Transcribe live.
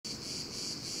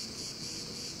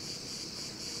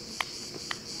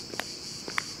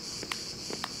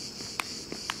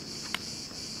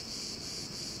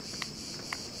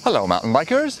Hello mountain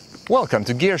bikers, welcome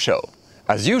to Gear Show.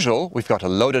 As usual, we've got a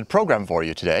loaded program for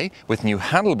you today with new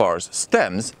handlebars,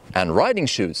 stems and riding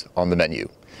shoes on the menu.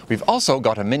 We've also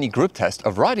got a mini group test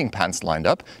of riding pants lined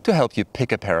up to help you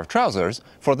pick a pair of trousers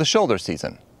for the shoulder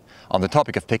season. On the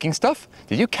topic of picking stuff,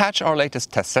 did you catch our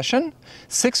latest test session?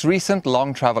 6 recent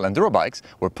long travel enduro bikes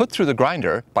were put through the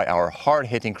grinder by our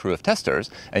hard-hitting crew of testers,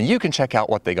 and you can check out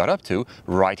what they got up to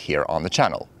right here on the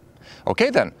channel.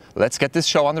 Okay then, let's get this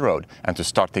show on the road, and to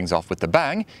start things off with the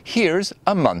bang, here's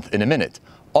a month in a minute.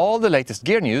 All the latest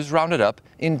gear news rounded up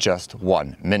in just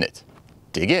 1 minute.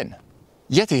 Dig in.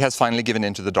 Yeti has finally given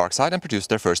in to the dark side and produced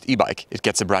their first e-bike. It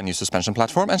gets a brand new suspension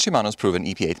platform and Shimano's proven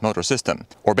EP8 motor system.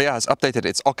 Orbea has updated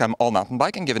its Occam all-mountain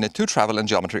bike and given it 2 travel and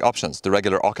geometry options, the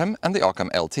regular Occam and the Occam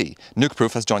LT.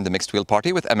 Nukeproof has joined the mixed wheel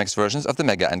party with MX versions of the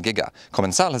Mega and Giga.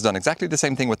 Commensal has done exactly the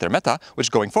same thing with their Meta, which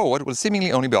going forward will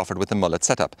seemingly only be offered with the mullet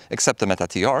setup, except the Meta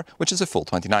TR, which is a full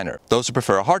 29er. Those who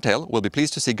prefer a hardtail will be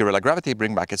pleased to see Gorilla Gravity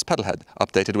bring back its pedal head,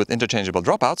 updated with interchangeable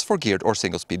dropouts for geared or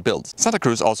single-speed builds. Santa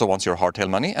Cruz also wants your hardtail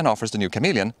money and offers the new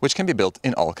Chameleon, which can be built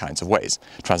in all kinds of ways.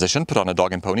 Transition put on a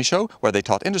dog and pony show where they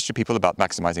taught industry people about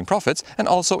maximizing profits and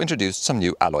also introduced some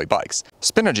new alloy bikes.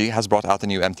 Spinergy has brought out the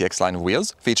new MTX line of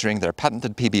wheels featuring their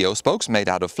patented PBO spokes made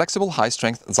out of flexible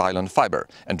high-strength Xylon fiber.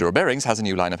 Enduro Bearings has a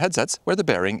new line of headsets where the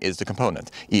bearing is the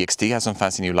component. EXT has some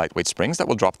fancy new lightweight springs that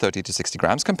will drop 30 to 60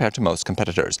 grams compared to most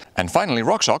competitors. And finally,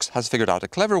 RockShox has figured out a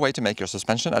clever way to make your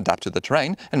suspension adapt to the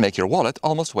terrain and make your wallet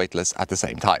almost weightless at the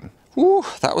same time. Whew,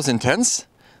 that was intense.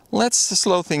 Let's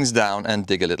slow things down and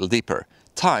dig a little deeper.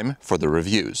 Time for the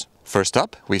reviews. First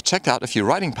up, we've checked out a few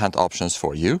riding pant options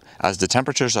for you, as the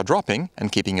temperatures are dropping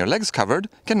and keeping your legs covered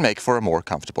can make for a more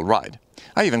comfortable ride.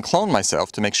 I even cloned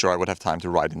myself to make sure I would have time to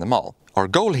ride in them all. Our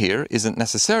goal here isn't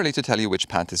necessarily to tell you which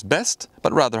pant is best,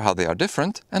 but rather how they are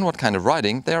different and what kind of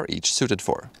riding they are each suited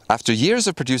for. After years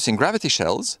of producing gravity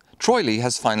shells, Troy Lee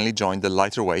has finally joined the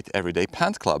lighter weight everyday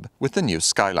pant club with the new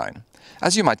Skyline.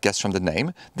 As you might guess from the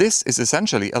name, this is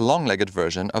essentially a long-legged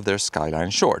version of their Skyline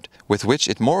short, with which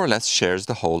it more or less shares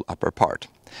the whole upper part.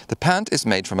 The pant is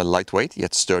made from a lightweight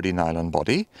yet sturdy nylon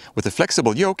body, with a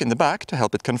flexible yoke in the back to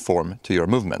help it conform to your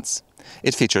movements.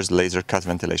 It features laser-cut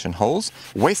ventilation holes,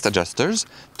 waist adjusters,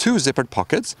 2 zippered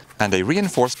pockets, and a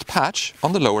reinforced patch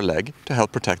on the lower leg to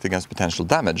help protect against potential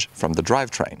damage from the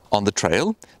drivetrain. On the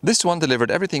trail, this one delivered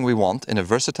everything we want in a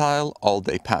versatile,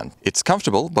 all-day pant. It's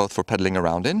comfortable both for pedaling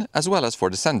around in as well as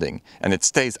for descending, and it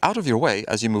stays out of your way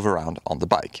as you move around on the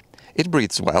bike. It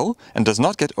breathes well and does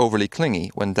not get overly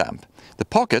clingy when damp. The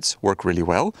pockets work really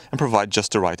well and provide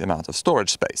just the right amount of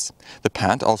storage space. The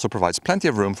pant also provides plenty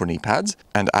of room for knee pads,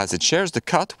 and as it shares the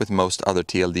cut with most other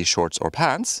TLD shorts or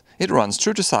pants, it runs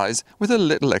true to size with a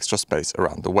little extra space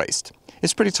around the waist.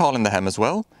 It's pretty tall in the hem as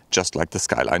well, just like the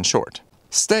Skyline short.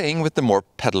 Staying with the more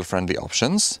pedal-friendly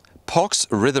options, POC's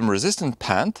rhythm-resistant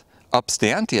pant ups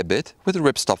the ante a bit with a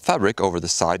ripstop fabric over the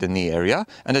side and knee area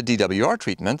and a DWR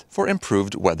treatment for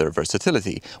improved weather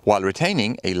versatility, while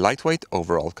retaining a lightweight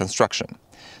overall construction.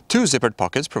 2 zippered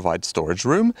pockets provide storage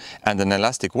room, and an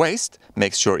elastic waist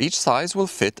makes sure each size will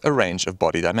fit a range of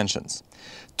body dimensions.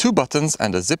 2 buttons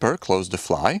and a zipper close the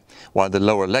fly, while the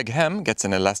lower leg hem gets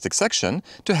an elastic section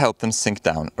to help them sink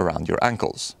down around your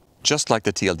ankles. Just like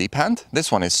the TLD pant,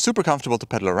 this one is super comfortable to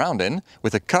pedal around in,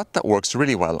 with a cut that works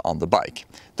really well on the bike.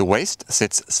 The waist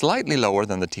sits slightly lower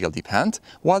than the TLD pant,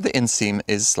 while the inseam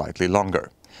is slightly longer.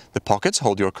 The pockets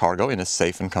hold your cargo in a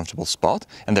safe and comfortable spot,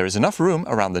 and there is enough room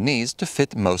around the knees to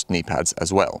fit most knee pads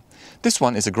as well. This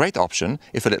one is a great option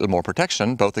if a little more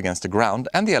protection both against the ground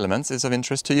and the elements is of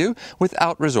interest to you,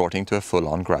 without resorting to a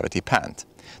full-on gravity pant.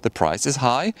 The price is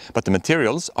high, but the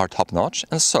materials are top-notch,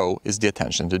 and so is the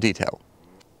attention to detail.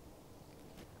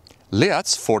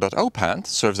 Leatt's 4.0 pant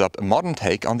serves up a modern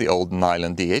take on the old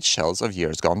nylon DH shells of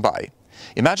years gone by.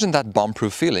 Imagine that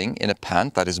bomb-proof feeling in a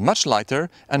pant that is much lighter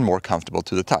and more comfortable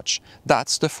to the touch.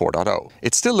 That's the 4.0.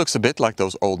 It still looks a bit like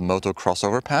those old moto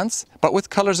crossover pants, but with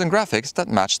colors and graphics that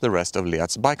match the rest of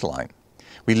Leatt's bike line.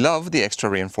 We love the extra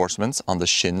reinforcements on the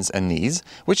shins and knees,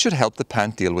 which should help the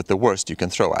pant deal with the worst you can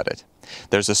throw at it.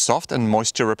 There's a soft and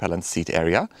moisture-repellent seat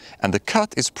area, and the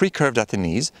cut is pre-curved at the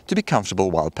knees to be comfortable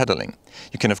while pedaling.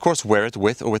 You can of course wear it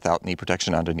with or without knee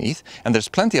protection underneath, and there's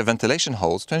plenty of ventilation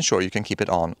holes to ensure you can keep it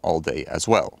on all day as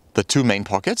well. The 2 main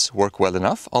pockets work well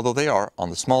enough, although they are on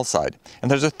the small side.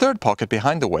 And there's a 3rd pocket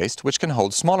behind the waist which can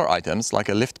hold smaller items like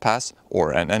a lift pass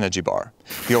or an energy bar.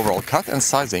 The overall cut and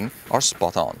sizing are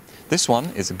spot on. This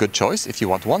one is a good choice if you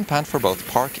want one pant for both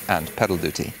park and pedal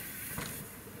duty.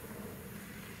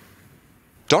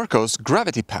 DHaRCO's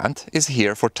Gravity Pant is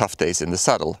here for tough days in the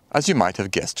saddle, as you might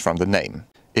have guessed from the name.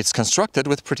 It's constructed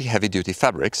with pretty heavy-duty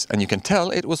fabrics, and you can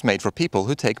tell it was made for people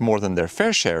who take more than their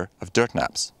fair share of dirt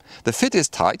naps. The fit is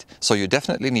tight, so you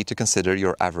definitely need to consider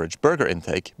your average burger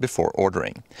intake before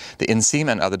ordering. The inseam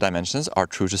and other dimensions are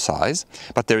true to size,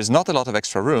 but there is not a lot of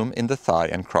extra room in the thigh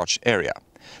and crotch area.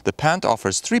 The Pant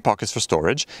offers 3 pockets for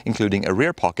storage, including a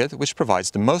rear pocket which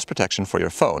provides the most protection for your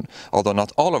phone, although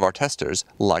not all of our testers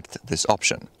liked this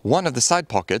option. One of the side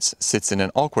pockets sits in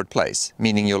an awkward place,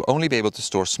 meaning you'll only be able to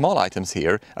store small items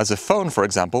here, as a phone, for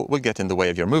example, will get in the way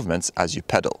of your movements as you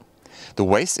pedal. The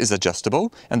waist is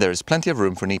adjustable and there is plenty of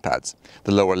room for knee pads.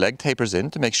 The lower leg tapers in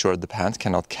to make sure the pant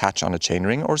cannot catch on a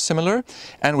chainring or similar,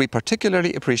 and we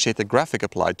particularly appreciate the graphic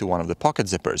applied to one of the pocket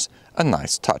zippers, a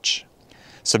nice touch.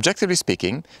 Subjectively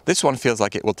speaking, this one feels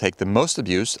like it will take the most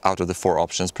abuse out of the 4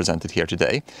 options presented here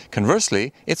today.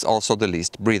 Conversely, it's also the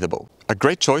least breathable. A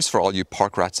great choice for all you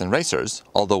park rats and racers,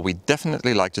 although we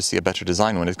definitely like to see a better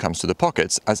design when it comes to the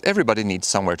pockets, as everybody needs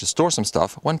somewhere to store some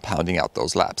stuff when pounding out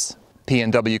those laps.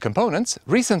 P&W Components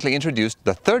recently introduced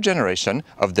the 3rd generation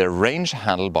of their range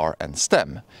handlebar and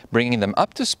stem, bringing them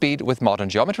up to speed with modern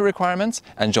geometry requirements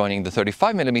and joining the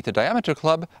 35mm diameter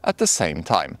club at the same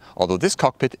time, although this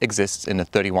cockpit exists in a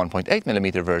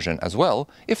 31.8mm version as well,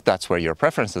 if that's where your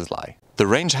preferences lie. The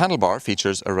range handlebar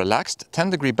features a relaxed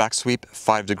 10-degree back sweep,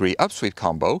 5-degree up sweep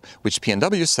combo, which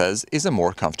P&W says is a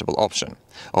more comfortable option.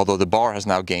 Although the bar has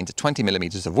now gained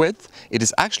 20mm of width, it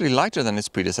is actually lighter than its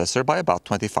predecessor by about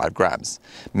 25 grams.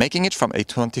 Making it from a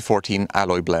 2014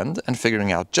 alloy blend and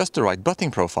figuring out just the right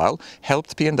butting profile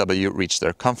helped P&W reach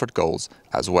their comfort goals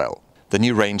as well. The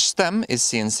new range stem is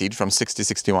CNC'd from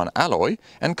 6061 alloy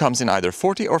and comes in either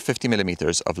 40 or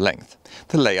 50mm of length.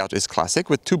 The layout is classic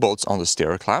with 2 bolts on the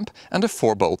steerer clamp and a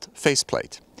 4-bolt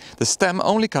faceplate. The stem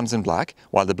only comes in black,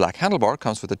 while the black handlebar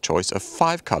comes with a choice of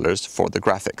 5 colors for the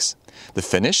graphics. The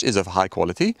finish is of high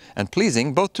quality and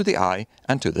pleasing both to the eye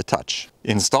and to the touch.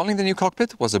 Installing the new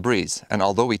cockpit was a breeze, and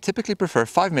although we typically prefer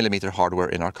 5mm hardware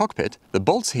in our cockpit, the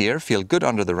bolts here feel good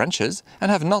under the wrenches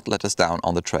and have not let us down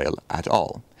on the trail at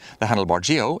all. The handlebar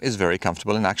Geo is very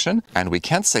comfortable in action, and we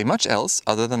can't say much else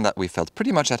other than that we felt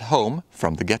pretty much at home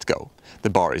from the get-go. The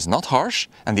bar is not harsh,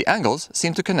 and the angles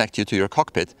seem to connect you to your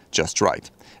cockpit just right.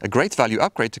 A great value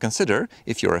upgrade to consider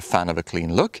if you're a fan of a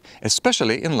clean look,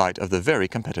 especially in light of the very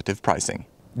competitive pricing.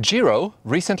 DHaRCO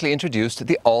recently introduced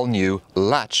the all-new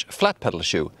Latch flat pedal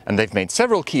shoe, and they've made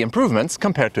several key improvements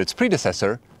compared to its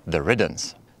predecessor, the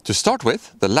Riddance. To start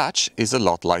with, the Latch is a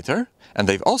lot lighter, and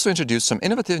they've also introduced some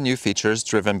innovative new features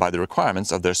driven by the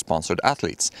requirements of their sponsored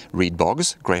athletes, Reed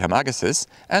Boggs, Graham Agassiz,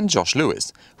 and Josh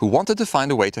Lewis, who wanted to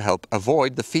find a way to help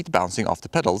avoid the feet bouncing off the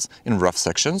pedals in rough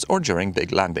sections or during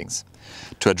big landings.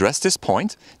 To address this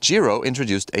point, DHaRCO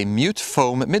introduced a mute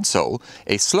foam midsole,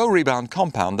 a slow rebound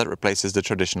compound that replaces the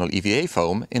traditional EVA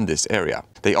foam in this area.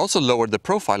 They also lowered the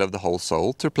profile of the whole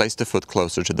sole to place the foot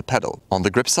closer to the pedal. On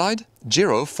the grip side,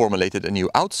 DHaRCO formulated a new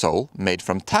outsole made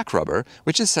from tack rubber,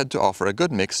 which is said to offer a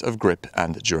good mix of grip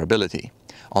and durability.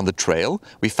 On the trail,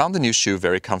 we found the new shoe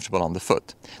very comfortable on the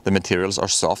foot. The materials are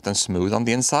soft and smooth on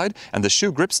the inside, and the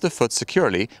shoe grips the foot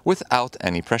securely without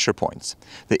any pressure points.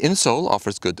 The insole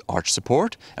offers good arch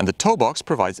support, and the toe box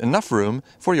provides enough room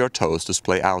for your toes to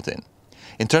splay out in.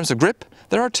 In terms of grip,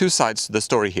 there are 2 sides to the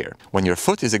story here. When your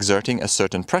foot is exerting a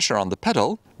certain pressure on the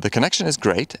pedal, the connection is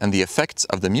great and the effects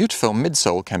of the mute foam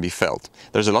midsole can be felt.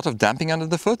 There's a lot of damping under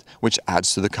the foot, which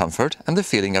adds to the comfort and the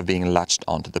feeling of being latched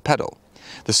onto the pedal.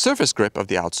 The surface grip of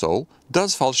the outsole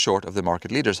does fall short of the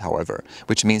market leaders, however,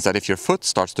 which means that if your foot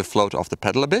starts to float off the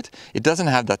pedal a bit, it doesn't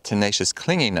have that tenacious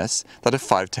clinginess that a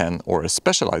 510 or a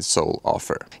specialized sole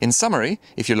offer. In summary,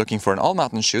 if you're looking for an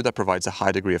all-mountain shoe that provides a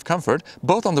high degree of comfort,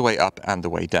 both on the way up and the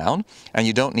way down, and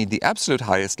you don't need the absolute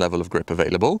highest level of grip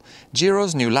available,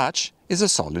 DHaRCO's new Latch is a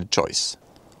solid choice.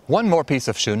 One more piece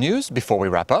of shoe news before we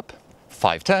wrap up.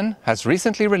 510 has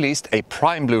recently released a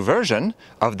Prime Blue version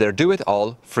of their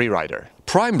do-it-all Freerider.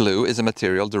 Prime Blue is a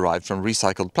material derived from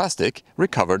recycled plastic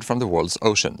recovered from the world's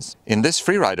oceans. In this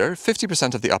Freerider,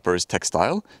 50% of the upper is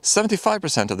textile,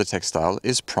 75% of the textile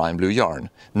is Prime Blue yarn.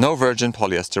 No virgin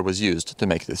polyester was used to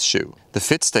make this shoe. The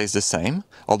fit stays the same,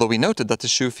 although we noted that the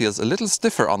shoe feels a little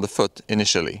stiffer on the foot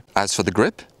initially. As for the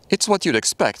grip, it's what you'd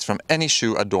expect from any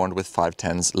shoe adorned with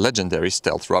 510's legendary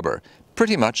stealth rubber.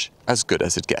 Pretty much as good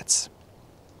as it gets.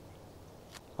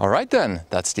 Alright then,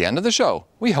 that's the end of the show.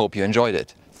 We hope you enjoyed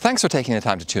it. Thanks for taking the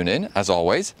time to tune in. As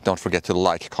always, don't forget to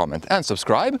like, comment and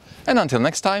subscribe. And until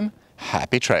next time,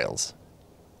 happy trails.